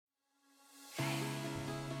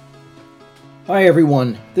Hi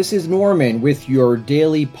everyone, this is Norman with your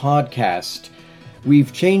daily podcast.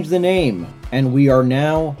 We've changed the name and we are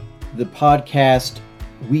now the podcast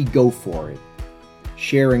We Go For It,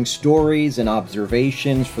 sharing stories and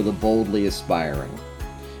observations for the boldly aspiring.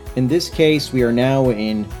 In this case, we are now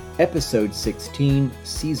in episode 16,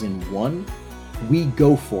 season 1, We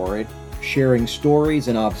Go For It, sharing stories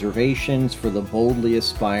and observations for the boldly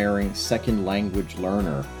aspiring second language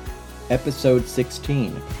learner. Episode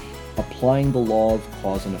 16. Applying the law of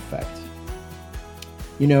cause and effect.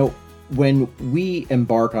 You know, when we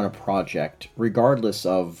embark on a project, regardless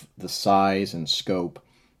of the size and scope,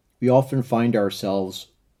 we often find ourselves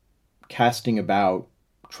casting about,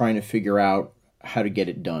 trying to figure out how to get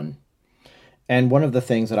it done. And one of the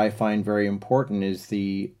things that I find very important is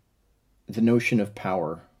the notion of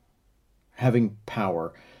power, having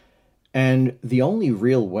power. And the only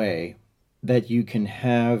real way that you can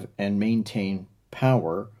have and maintain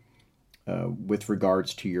power with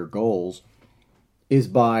regards to your goals is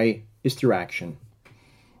through action.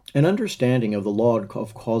 An understanding of the law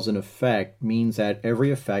of cause and effect means that every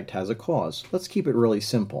effect has a cause. Let's keep it really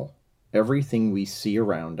simple. Everything we see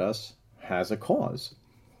around us has a cause.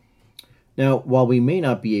 Now, while we may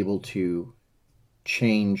not be able to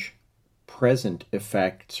change present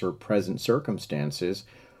effects or present circumstances,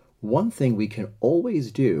 one thing we can always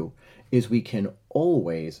do is we can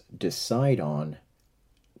always decide on,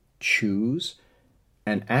 choose,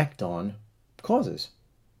 and act on causes.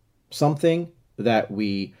 Something that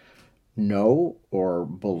we know or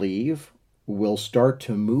believe will start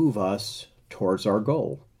to move us towards our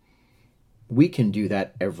goal. We can do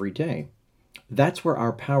that every day. That's where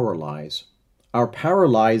our power lies. Our power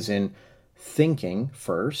lies in thinking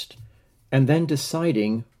first and then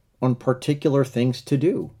deciding on particular things to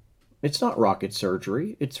do. It's not rocket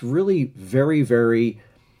surgery. It's really very, very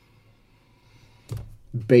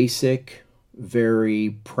basic,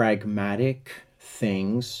 very pragmatic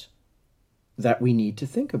things that we need to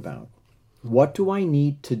think about. What do I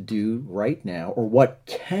need to do right now, or what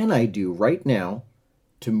can I do right now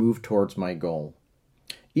to move towards my goal?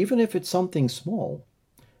 Even if it's something small.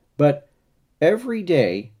 But every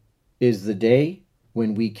day is the day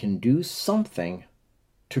when we can do something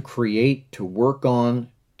to create, to work on,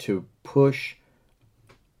 to push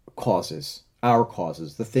causes, our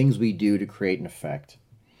causes, the things we do to create an effect.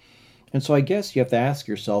 And so I guess you have to ask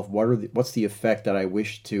yourself, what's the effect that I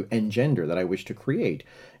wish to engender, that I wish to create?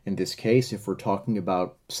 In this case, if we're talking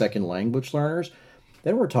about second language learners,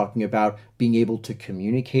 then we're talking about being able to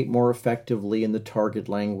communicate more effectively in the target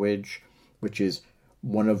language, which is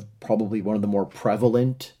probably one of the more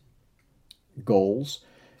prevalent goals.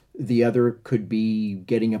 The other could be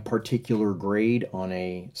getting a particular grade on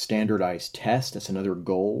a standardized test. That's another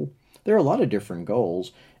goal. There are a lot of different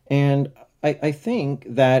goals. And I think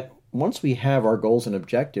that once we have our goals and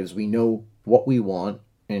objectives, we know what we want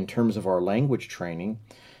in terms of our language training,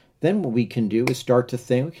 then what we can do is start to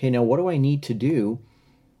think, okay, now what do I need to do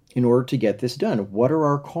in order to get this done? What are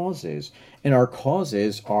our causes? And our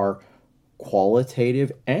causes are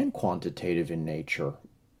qualitative and quantitative in nature.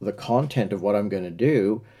 The content of what I'm going to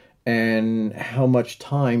do and how much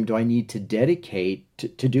time do I need to dedicate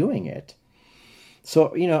to doing it.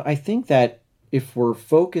 So, I think that if we're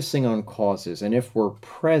focusing on causes and if we're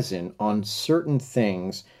present on certain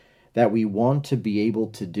things that we want to be able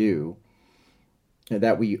to do,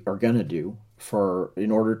 that we are going to do in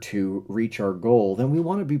order to reach our goal, then we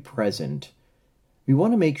want to be present. We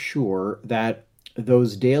want to make sure that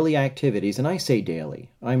those daily activities, and I say daily,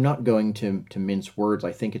 I'm not going to mince words.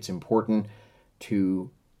 I think it's important to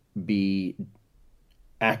be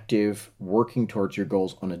active, working towards your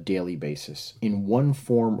goals on a daily basis in one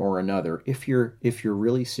form or another. If you're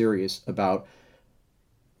really serious about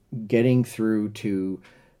getting through to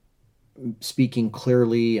speaking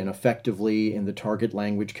clearly and effectively in the target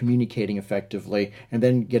language, communicating effectively, and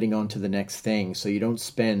then getting on to the next thing, so you don't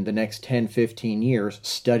spend the next 10, 15 years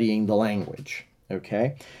studying the language.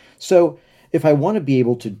 Okay? So if I want to be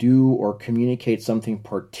able to do or communicate something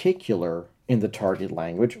particular in the target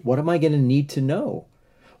language, what am I going to need to know?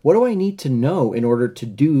 What do I need to know in order to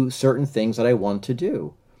do certain things that I want to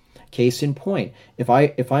do? Case in point, if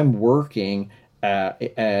I'm working at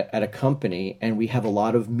a company and we have a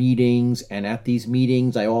lot of meetings, and at these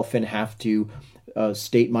meetings I often have to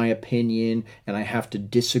state my opinion, and I have to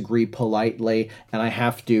disagree politely, and I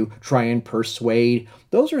have to try and persuade.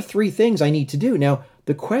 Those are 3 things I need to do. Now,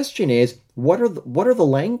 the question is, what are the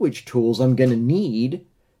language tools I'm going to need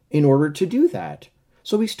in order to do that?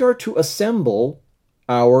 So we start to assemble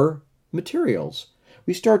our materials.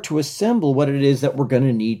 We start to assemble what it is that we're going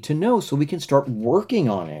to need to know so we can start working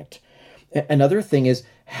on it. Another thing is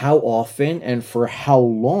how often and for how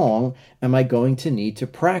long am I going to need to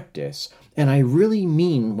practice? And I really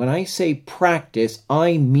mean, when I say practice,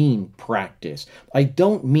 I mean practice. I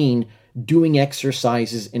don't mean doing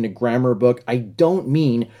exercises in a grammar book. I don't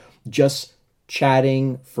mean just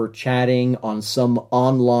chatting for chatting on some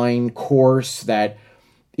online course that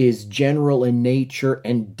is general in nature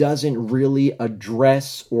and doesn't really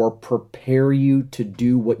address or prepare you to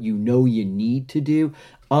do what you know you need to do.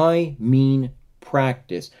 I mean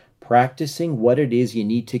practice. Practicing what it is you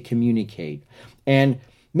need to communicate. And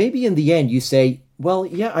maybe in the end you say, well,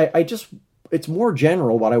 yeah, it's more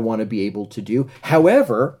general what I want to be able to do.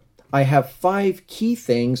 However, I have 5 key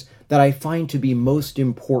things that I find to be most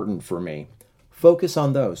important for me. Focus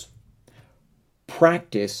on those.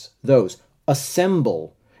 Practice those.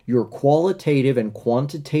 Assemble your qualitative and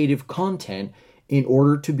quantitative content in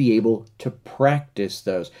order to be able to practice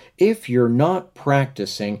those. If you're not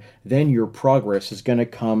practicing, then your progress is going to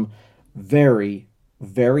come very,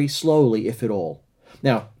 very slowly, if at all.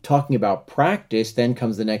 Now, talking about practice, then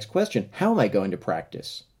comes the next question. How am I going to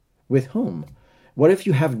practice? With whom? What if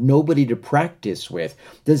you have nobody to practice with?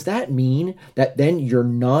 Does that mean that then you're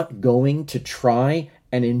not going to try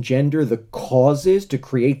and engender the causes to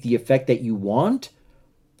create the effect that you want?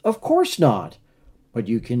 Of course not. What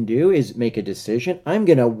you can do is make a decision. I'm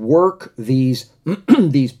going to work these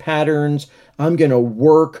these patterns. I'm going to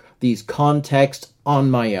work these contexts on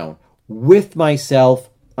my own. With myself,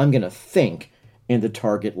 I'm going to think in the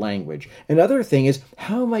target language. Another thing is,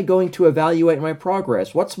 how am I going to evaluate my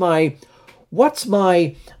progress? What's my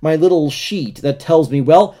little sheet that tells me,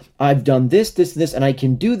 well, I've done this, this, and this, and I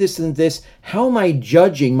can do this and this. How am I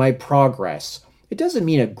judging my progress? It doesn't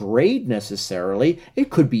mean a grade necessarily. It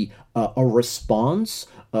could be a response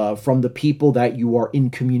from the people that you are in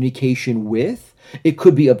communication with. It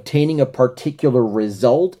could be obtaining a particular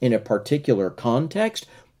result in a particular context.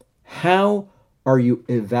 How are you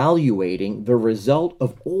evaluating the result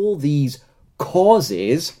of all these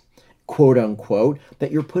causes, quote unquote,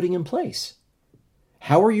 that you're putting in place?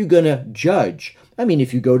 How are you going to judge? I mean,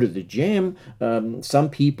 if you go to the gym, some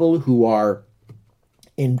people who are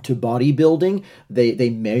into bodybuilding, they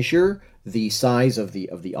measure the size of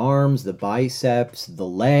the arms, the biceps, the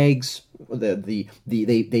legs,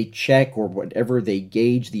 they check, or whatever, they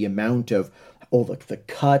gauge the amount of the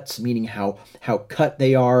cuts, meaning how cut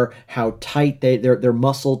they are, how tight their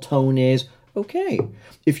muscle tone is. Okay,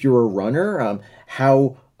 if you're a runner,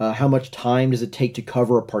 how much time does it take to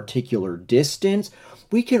cover a particular distance?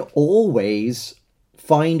 We can always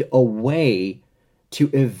find a way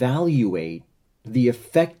to evaluate the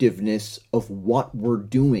effectiveness of what we're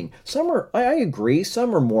doing. I agree,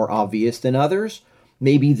 some are more obvious than others.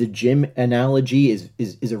 Maybe the gym analogy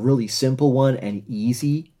is a really simple one and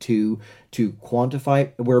easy to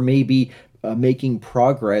quantify, where maybe making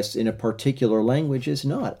progress in a particular language is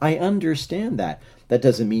not. I understand that. That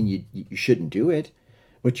doesn't mean you shouldn't do it.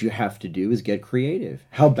 What you have to do is get creative.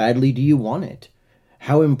 How badly do you want it?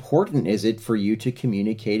 How important is it for you to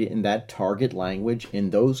communicate it in that target language, in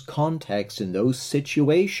those contexts, in those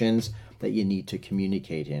situations that you need to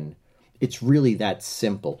communicate in? It's really that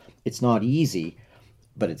simple. It's not easy,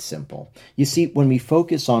 but it's simple. You see, when we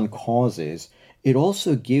focus on causes, it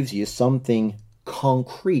also gives you something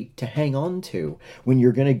concrete to hang on to when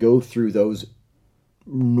you're going to go through those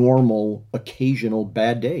normal, occasional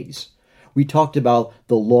bad days. We talked about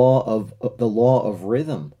the law of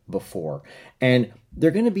rhythm before, and there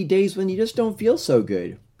are going to be days when you just don't feel so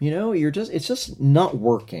good. It's just not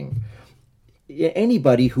working.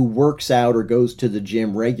 Anybody who works out or goes to the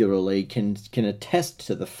gym regularly can attest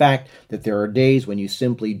to the fact that there are days when you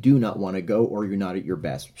simply do not want to go, or you're not at your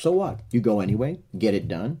best. So what? You go anyway, get it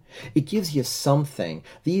done. It gives you something.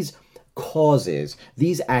 These causes,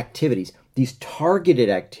 these activities, these targeted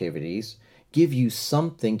activities give you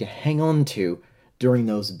something to hang on to during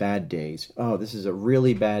those bad days. Oh, this is a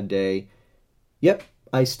really bad day. Yep,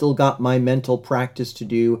 I still got my mental practice to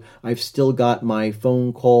do. I've still got my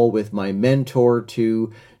phone call with my mentor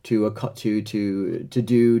to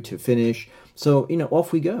finish. So,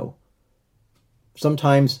 off we go.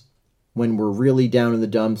 Sometimes when we're really down in the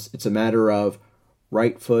dumps, it's a matter of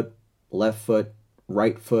right foot, left foot,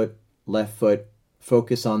 right foot, left foot.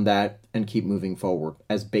 Focus on that and keep moving forward.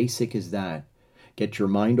 As basic as that. Get your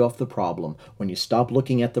mind off the problem. When you stop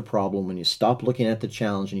looking at the problem, when you stop looking at the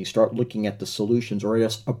challenge, and you start looking at the solutions, or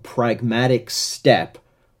just a pragmatic step,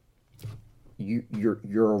 you're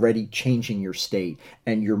already changing your state,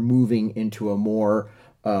 and you're moving into a more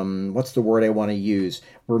what's the word I want to use?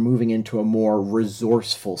 We're moving into a more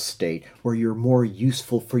resourceful state where you're more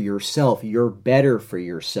useful for yourself. You're better for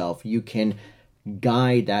yourself. You can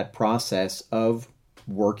guide that process of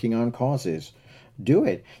working on causes. Do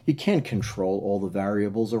it. You can't control all the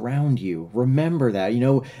variables around you. Remember that.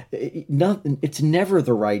 It's never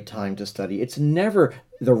the right time to study. It's never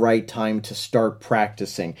the right time to start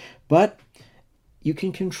practicing. But you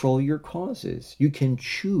can control your causes. You can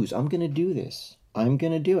choose. I'm going to do this. I'm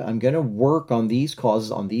going to do it. I'm going to work on these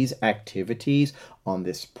causes, on these activities, on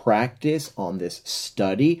this practice, on this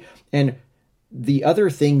study. And the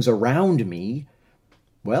other things around me,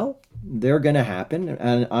 well, they're going to happen,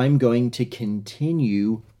 and I'm going to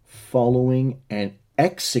continue following and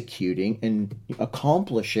executing and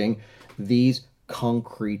accomplishing these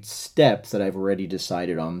concrete steps that I've already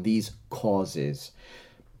decided on, these causes.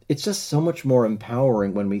 It's just so much more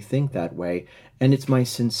empowering when we think that way, and it's my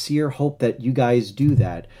sincere hope that you guys do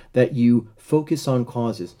that you focus on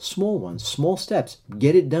causes, small ones, small steps,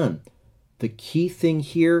 get it done. The key thing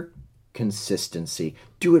here, consistency.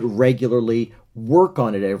 Do it regularly. Work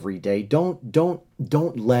on it every day. Don't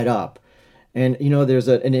let up. And there's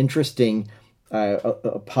an interesting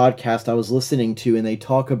a podcast I was listening to, and they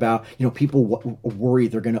talk about people worry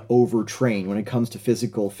they're going to overtrain when it comes to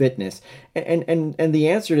physical fitness, and the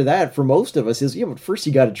answer to that for most of us is but first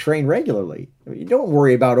you got to train regularly. You don't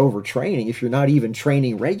worry about overtraining if you're not even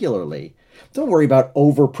training regularly. Don't worry about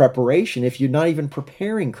over preparation if you're not even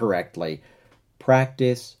preparing correctly.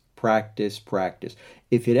 Practice.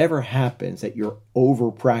 If it ever happens that you're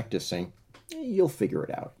over practicing, you'll figure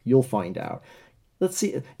it out. You'll find out. Let's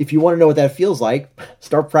see. If you want to know what that feels like,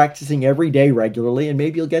 start practicing every day regularly, and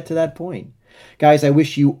maybe you'll get to that point. Guys, I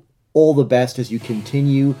wish you all the best as you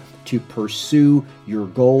continue to pursue your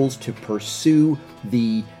goals, to pursue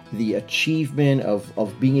the achievement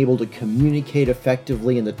of being able to communicate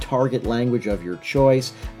effectively in the target language of your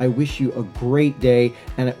choice. I wish you a great day,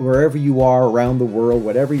 and wherever you are around the world,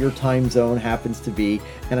 whatever your time zone happens to be,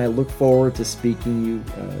 and I look forward to speaking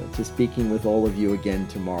with all of you again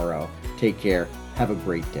tomorrow. Take care. Have a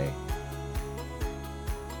great day.